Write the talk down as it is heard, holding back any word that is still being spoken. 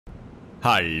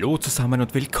Hallo zusammen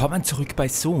und willkommen zurück bei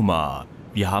SOMA.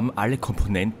 Wir haben alle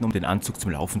Komponenten, um den Anzug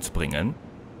zum Laufen zu bringen.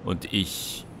 Und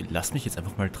ich lasse mich jetzt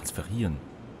einfach mal transferieren.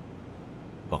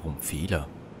 Warum Fehler?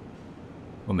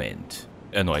 Moment.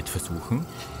 Erneut versuchen.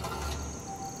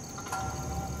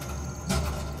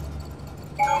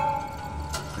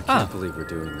 I can't believe we're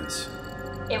doing this.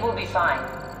 It will be fine.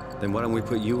 Then why don't we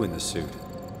put you in the suit?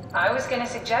 I was gonna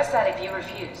suggest that if you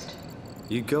refused.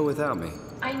 You'd go without me.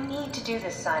 I need to do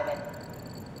this, Simon.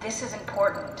 This is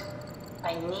important.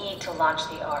 I need to launch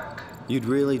the Ark. You'd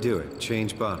really do it?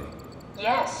 Change body?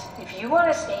 Yes, if you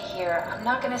want to stay here, I'm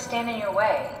not gonna stand in your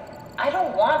way. I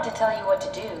don't want to tell you what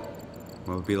to do.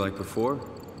 What would it be like before?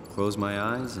 Close my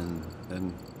eyes and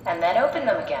then... And then open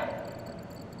them again.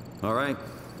 Alright,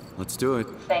 let's do it.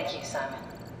 Thank you, Simon.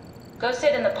 Go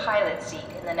sit in the pilot seat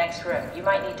in the next room. You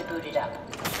might need to boot it up.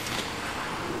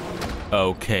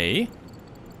 Okay.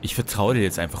 Ich vertraue dir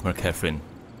jetzt einfach mal, Catherine.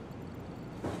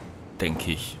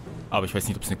 Denke ich. Aber ich weiß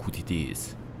nicht, ob es eine gute Idee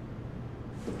ist.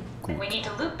 Gut. We need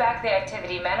to loop back the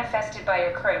activity manifested by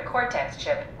your current Cortex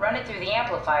chip, run it through the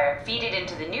amplifier, feed it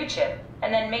into the new chip,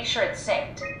 and then make sure it's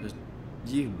synced.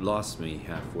 You lost me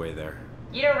halfway there.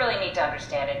 You don't really need to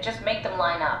understand it, just make them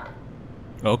line up.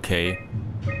 Okay.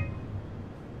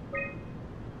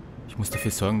 Ich muss dafür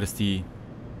sorgen, dass die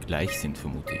gleich sind,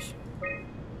 vermute ich.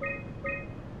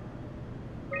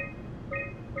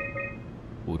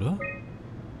 Oder?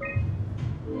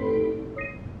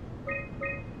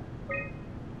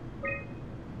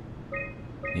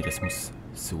 Nee, das muss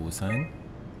so sein.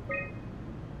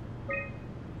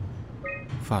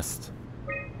 Fast.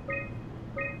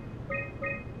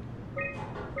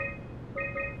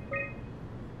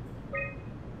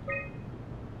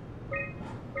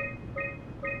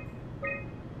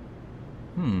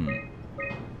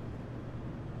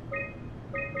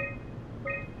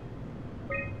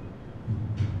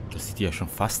 Das sieht ja schon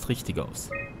fast richtig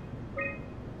aus.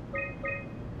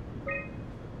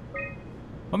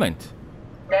 Moment.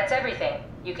 That's everything.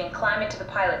 You can climb into the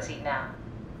pilot seat now.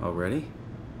 Already?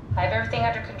 I have everything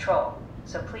under control,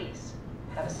 so please,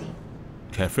 have a seat.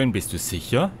 Catherine, bist du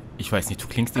sicher? Ich weiß nicht, du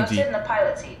klingst Go sit irgendwie... in the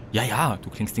pilot seat. Ja, du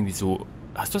klingst irgendwie so...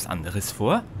 Hast du was anderes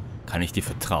vor? Kann ich dir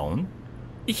vertrauen?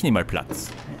 Ich nehme mal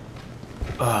Platz.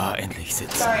 Ah, endlich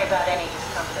sitzen. Sorry about any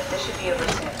discomfort. This should be over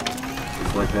soon.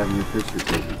 It's like having your picture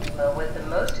taken. Well, with the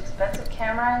most expensive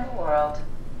camera in the world.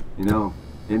 You know,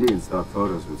 Indians thought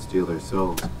photos would steal their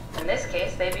souls. In this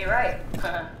case, they'd be right.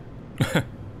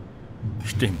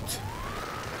 Stimmt.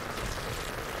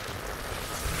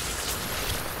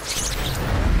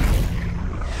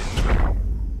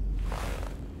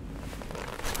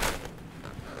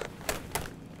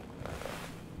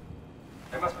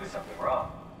 There must be something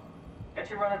wrong. Can't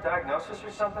you run a diagnosis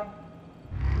or something?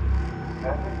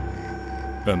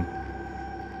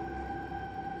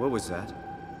 What was that?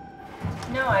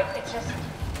 No, it's just...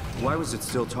 Why was it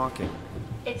still talking?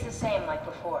 It's the same like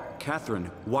before.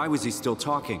 Catherine, why was he still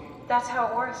talking? That's how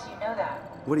it works, you know that.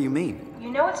 What do you mean?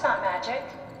 You know it's not magic.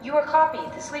 You were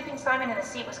copied. The sleeping Simon in the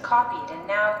seat was copied, and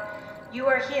now you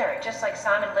are here, just like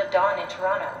Simon lived on in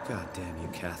Toronto. God damn you,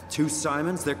 Kath. Two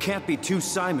Simons? There can't be two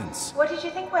Simons. What did you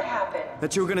think would happen?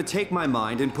 That you were gonna take my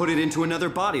mind and put it into another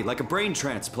body, like a brain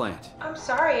transplant. I'm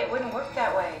sorry, it wouldn't work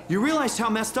that way. You realize how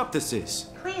messed up this is?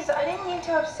 Please, I didn't mean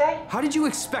to upset you. How did you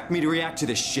expect me to react to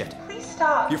this shit? Please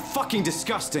stop. You're fucking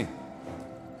disgusting.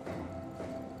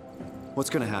 What's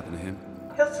gonna happen to him?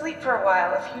 He'll sleep for a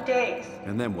while, a few days.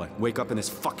 And then what? Wake up in this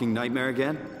fucking nightmare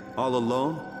again? All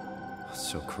alone?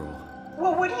 So cruel.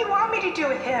 Well, what do you want me to do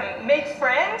with him? Make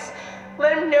friends?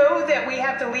 Let him know that we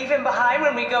have to leave him behind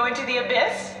when we go into the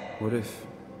abyss? What if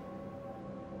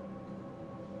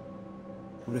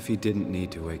he didn't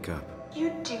need to wake up?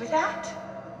 You'd do that?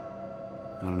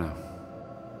 I don't know.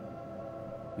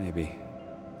 Maybe.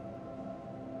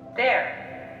 There.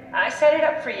 I set it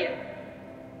up for you.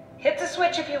 Hit the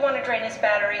switch if you want to drain his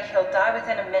battery. He'll die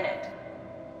within a minute.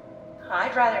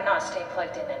 I'd rather not stay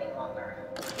plugged in any longer.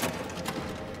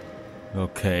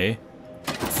 Okay.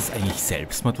 Ist das eigentlich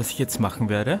Selbstmord, was ich jetzt machen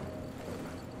werde?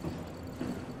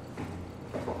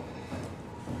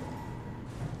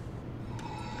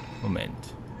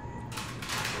 Moment.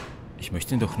 Ich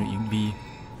möchte ihn doch nur irgendwie...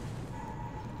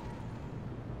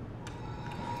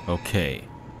 Okay.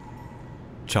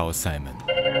 Ciao, Simon.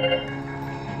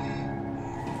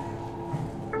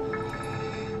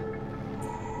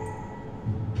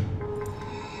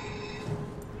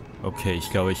 Okay, ich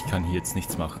glaube, ich kann hier jetzt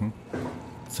nichts machen.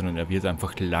 Sondern er wird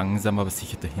einfach langsam, aber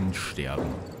sicher dahin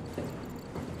sterben.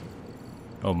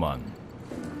 Oh Mann.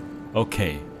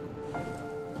 Okay.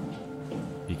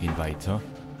 Wir gehen weiter.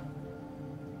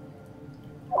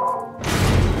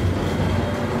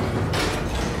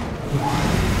 Aber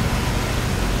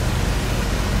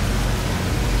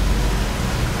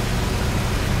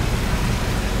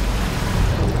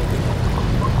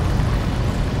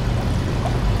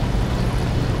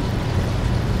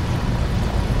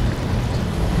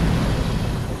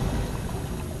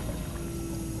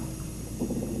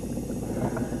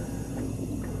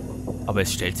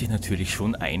es stellt sich natürlich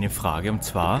schon eine Frage, und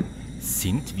zwar,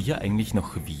 sind wir eigentlich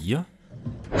noch wir?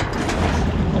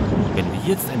 Wenn wir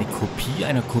jetzt eine Kopie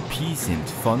einer Kopie sind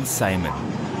von Simon,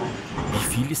 wie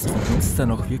viel ist von uns da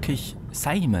noch wirklich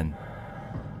Simon?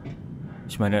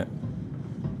 Ich meine,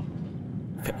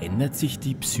 verändert sich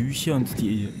die Psyche und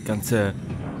der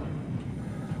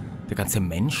ganze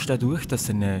Mensch dadurch, dass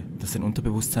sein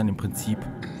Unterbewusstsein im Prinzip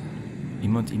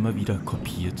immer und immer wieder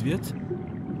kopiert wird?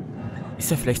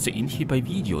 Ist ja vielleicht so ähnlich wie bei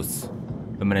Videos.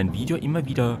 Wenn man ein Video immer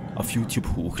wieder auf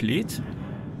YouTube hochlädt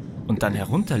und dann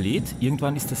herunterlädt,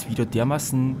 irgendwann ist das Video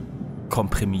dermaßen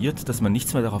komprimiert, dass man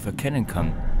nichts mehr darauf erkennen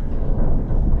kann.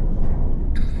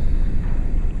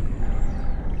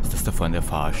 Ist das da vorne der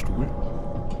Fahrstuhl?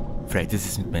 Vielleicht ist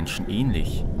es mit Menschen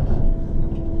ähnlich.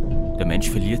 Der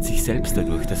Mensch verliert sich selbst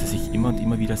dadurch, dass er sich immer und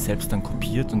immer wieder selbst dann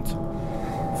kopiert und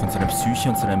von seiner Psyche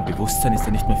und seinem Bewusstsein ist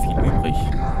da nicht mehr viel übrig.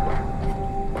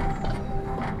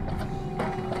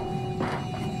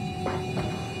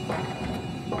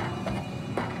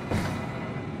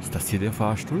 Ist das hier der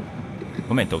Fahrstuhl?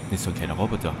 Moment, da unten ist so ein kleiner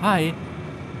Roboter. Hi!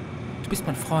 Du bist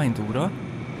mein Freund, oder?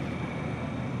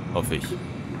 Hoffe ich.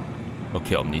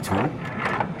 Okay, Omni-Tool.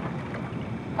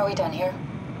 Are we done here?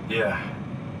 Yeah,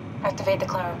 Activate the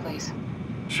climber, please.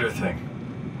 sure thing.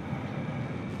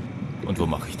 Und wo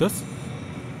mache ich das?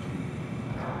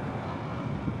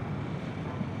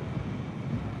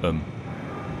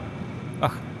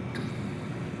 Ach.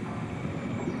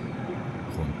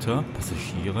 Runter,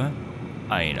 Passagiere.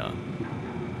 Einer.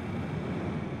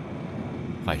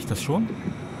 Reicht das schon?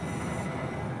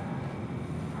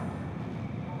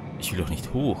 Ich will doch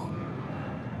nicht hoch.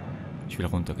 Ich will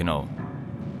runter, genau.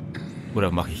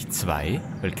 Oder mache ich 2?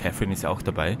 Weil Catherine ist ja auch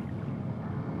dabei.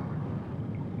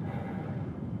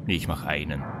 Nee, ich mache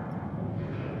einen.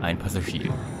 Ein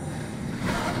Passagier.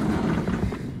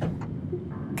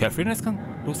 Catherine, es kann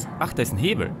los. Ach, da ist ein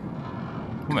Hebel.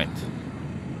 Moment.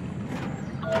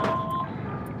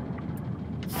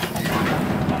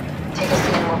 Take us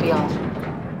in, we'll be off.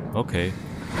 Okay.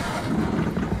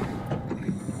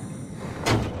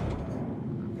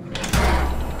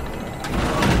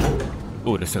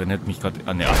 Oh, das erinnert mich gerade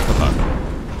an eine Achterbahn.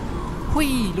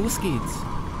 Hui, los geht's.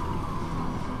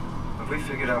 Have we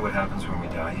figured out what happens when we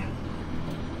die yet?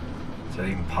 Is that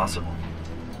even possible?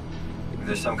 Is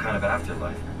there some kind of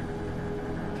afterlife?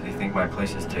 Do you think my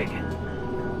place is taken?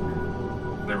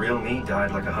 The real me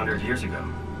died like 100 years ago.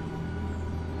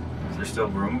 Is there still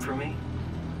room for me?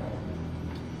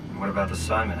 And what about the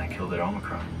Simon I killed at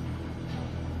Omicron?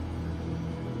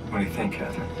 What do you think,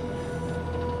 Catherine?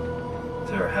 Is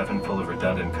there a heaven full of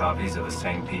redundant copies of the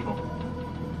same people?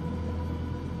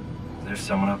 Is there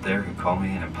someone up there who called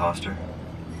me an imposter?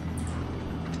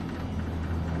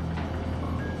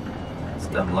 It's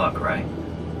dumb luck, right?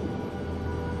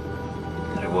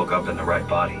 That I woke up in the right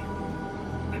body.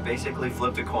 I basically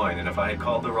flipped a coin, and if I had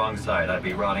called the wrong side, I'd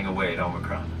be rotting away at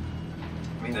Omicron.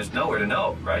 I mean, there's nowhere to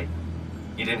know, right?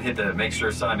 You didn't hit the make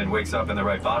sure Simon wakes up in the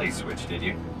right body switch, did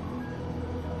you?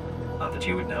 Not that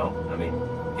you would know. I mean,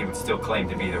 he would still claim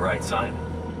to be the right Simon.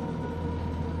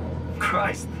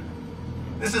 Christ.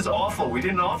 This is awful. We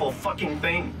did an awful fucking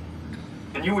thing.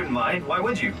 And you wouldn't mind? Why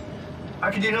would you? How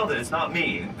could you know that it's not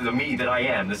me, the me that I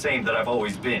am, the same that I've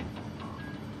always been?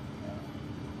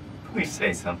 Please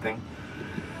say something.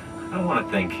 I don't want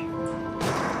to think.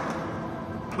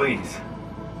 Please.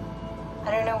 I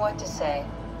don't know what to say.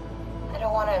 I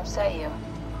don't want to upset you.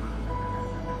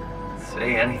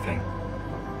 Say anything.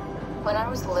 When I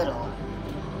was little,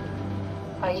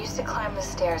 I used to climb the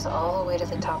stairs all the way to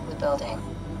the top of the building.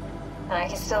 And I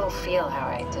can still feel how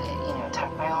I had to,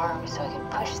 tuck my arms so I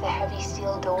could push the heavy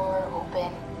steel door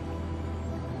open.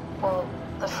 Well,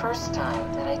 the first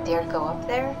time that I dared go up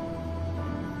there,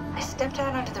 I stepped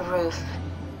out onto the roof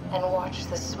and watched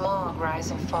the smog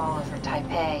rise and fall over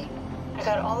Taipei. I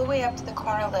got all the way up to the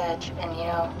corner ledge and,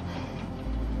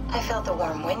 I felt the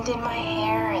warm wind in my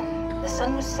hair and the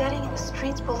sun was setting and the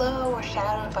streets below were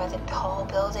shadowed by the tall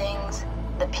buildings.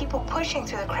 The people pushing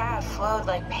through the crowd flowed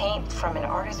like paint from an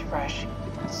artist's brush.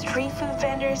 Street food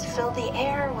vendors filled the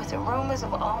air with aromas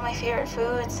of all my favorite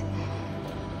foods.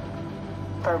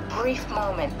 For a brief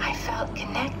moment, I felt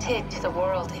connected to the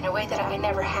world in a way that I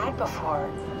never had before.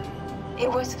 It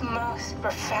was the most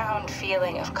profound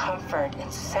feeling of comfort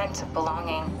and sense of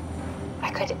belonging I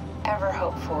could ever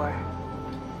hope for.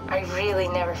 I really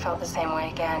never felt the same way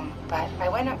again, but I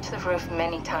went up to the roof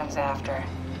many times after.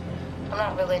 I'm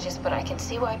not religious, but I can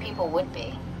see why people would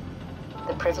be.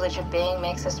 The privilege of being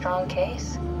makes a strong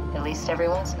case, at least every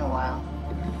once in a while.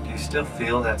 Do you still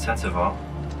feel that sense of awe?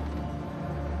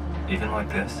 Even like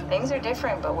this? Things are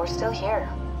different, but we're still here.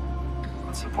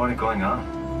 What's the point of going on?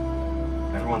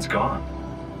 Everyone's gone.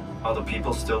 All the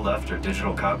people still left are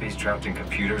digital copies trapped in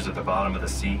computers at the bottom of the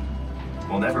sea.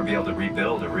 We'll never be able to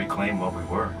rebuild or reclaim what we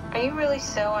were. Are you really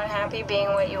so unhappy being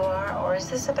what you are, or is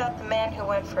this about the man who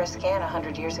went for a scan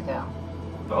 100 years ago?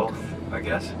 Both, I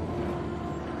guess.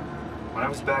 When I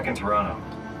was back in Toronto,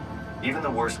 even the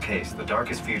worst case, the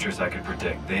darkest futures I could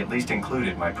predict, they at least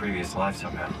included my previous life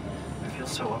somehow. I feel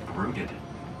so uprooted.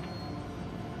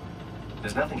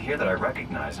 There's nothing here that I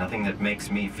recognize, nothing that makes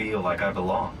me feel like I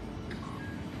belong.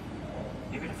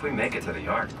 Even if we make it to the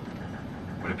Ark,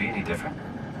 would it be any different?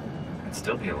 I'd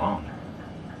still be alone.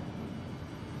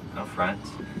 No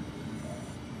friends.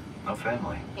 No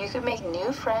family. You could make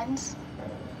new friends.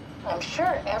 I'm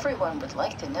sure everyone would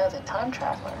like to know the time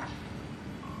traveler.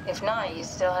 If not, you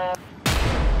still have...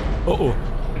 Oh oh.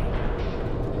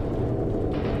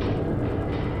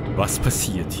 Was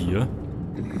passiert hier?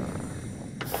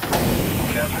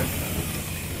 Catherine?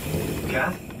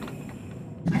 Kath?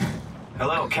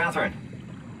 Hello, Catherine.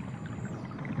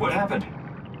 What happened?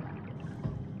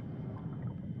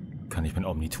 Kann ich mein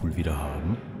Omni-Tool wieder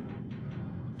haben?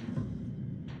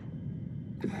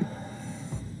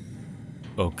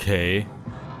 Okay.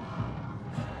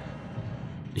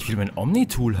 Ich will mein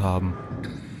Omni-Tool haben.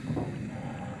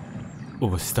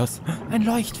 Oh, was ist das? Ein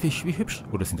Leuchtfisch, wie hübsch.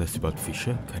 Oder sind das überhaupt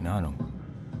Fische? Keine Ahnung.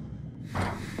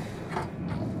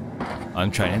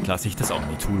 Anscheinend lasse ich das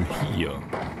Omni-Tool hier.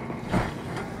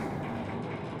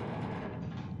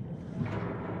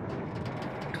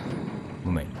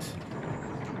 Moment.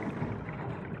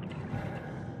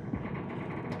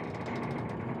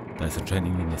 Da ist anscheinend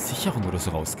irgendwie eine Sicherung oder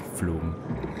so rausgeflogen.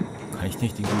 Kann ich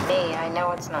nicht irgendwie... Me, I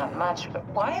know it's not much, but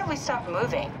why have we stopped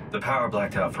moving? The power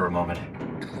blacked out for a moment.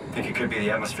 Think it could be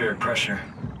the atmospheric pressure.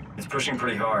 It's pushing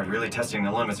pretty hard, really testing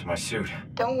the limits of my suit.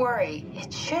 Don't worry,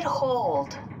 it should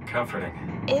hold. Comforting.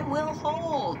 It will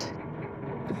hold.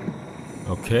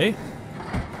 Okay.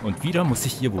 Und wieder muss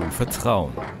ich ihr wohl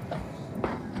vertrauen.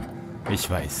 Ich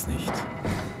weiß nicht,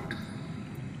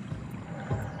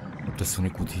 ob das so eine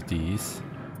gute Idee ist.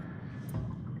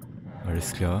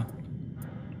 Alles klar.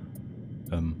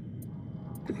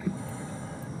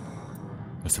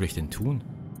 Was soll ich denn tun?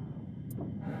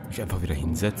 Mich einfach wieder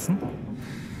hinsetzen?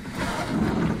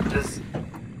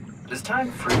 Does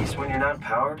time freeze when you're not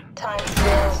powered? Time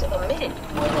feels emitted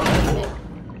when you're moving.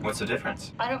 What's the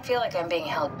difference? I don't feel like I'm being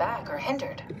held back or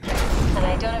hindered. And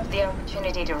I don't have the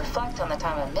opportunity to reflect on the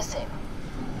time I'm missing.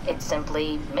 It's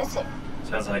simply missing.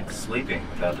 Sounds like sleeping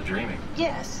without the dreaming.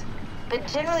 Yes, but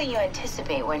generally you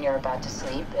anticipate when you're about to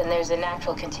sleep, and there's a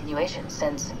natural continuation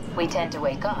since we tend to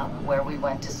wake up where we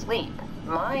went to sleep.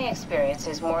 My experience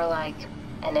is more like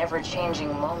an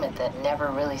ever-changing moment that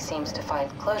never really seems to find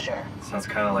closure. Sounds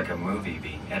kind of like a movie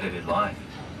being edited live.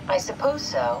 I suppose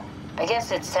so. I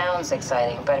guess it sounds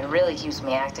exciting, but it really keeps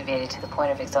me activated to the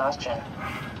point of exhaustion.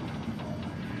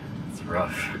 It's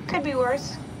rough. Could be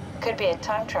worse. Could be a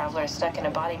time traveler stuck in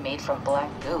a body made from black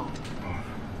goo.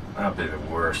 That'd be the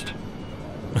worst.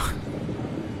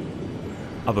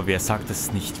 Aber wer sagt,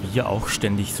 dass nicht wir auch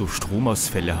ständig so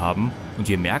Stromausfälle haben und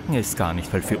wir merken es gar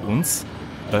nicht, weil für uns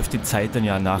läuft die Zeit dann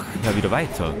ja nachher wieder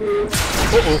weiter.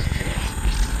 Oh oh.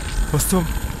 Was zum...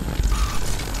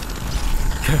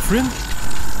 Catherine?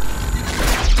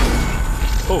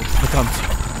 Oh, verdammt.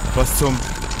 Was zum...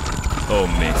 Oh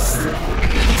Mist.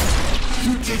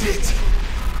 You did it!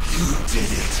 You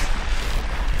did it!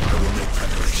 I will make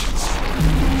preparations.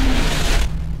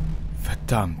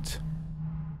 Verdammt.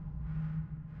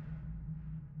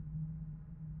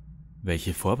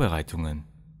 Welche Vorbereitungen?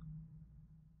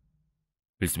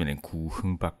 Willst du mir den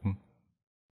Kuchen backen?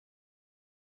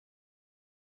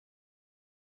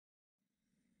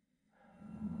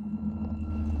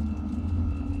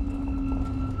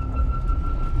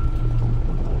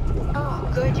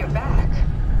 Oh, good, you're back.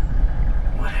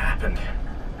 What happened?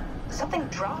 Something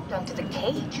dropped onto the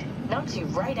cage. Knocks you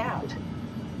right out.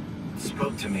 It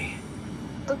spoke to me.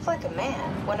 Looked like a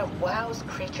man, one of WoW's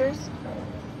creatures.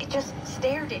 It just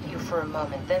stared at you for a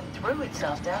moment, then threw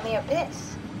itself down the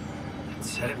abyss. It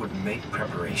said it would make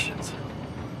preparations.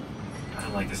 I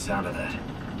don't like the sound of that.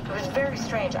 It was very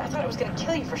strange. I thought it was gonna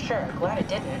kill you for sure. Glad it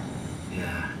didn't.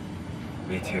 Yeah,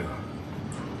 me too.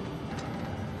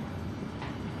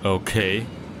 Okay.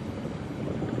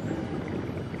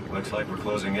 Looks like we're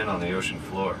closing in on the ocean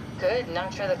floor. Good.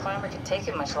 Not sure the climber can take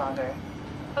it much longer.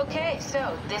 Okay,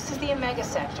 so this is the Omega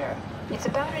Sector. It's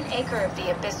about an acre of the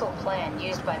abyssal plan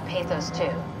used by Pathos 2.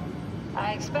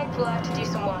 I expect we'll have to do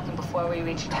some walking before we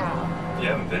reach town. You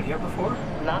haven't been here before?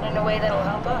 Not in a way that'll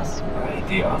help us. Right,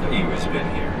 the other you has been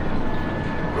here.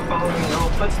 We're following your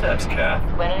old footsteps, Kat.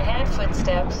 When I had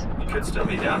footsteps. You could still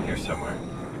be down here somewhere,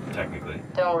 technically.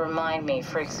 Don't remind me,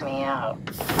 freaks me out.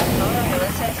 Alright,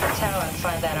 let's head for town and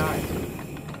find that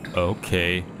ark.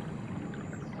 Okay.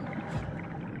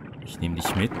 Ich nehme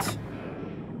dich mit.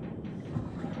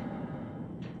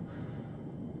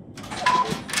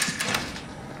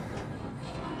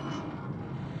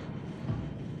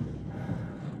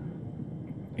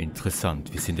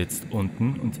 Interessant, wir sind jetzt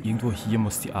unten und irgendwo hier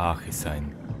muss die Arche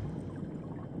sein.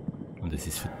 Und es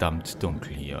ist verdammt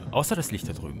dunkel hier. Außer das Licht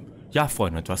da drüben. Ja,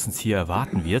 Freunde, und was uns hier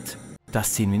erwarten wird,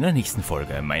 das sehen wir in der nächsten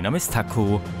Folge. Mein Name ist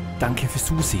Tako. Danke fürs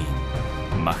Zusehen.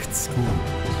 Macht's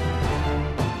gut.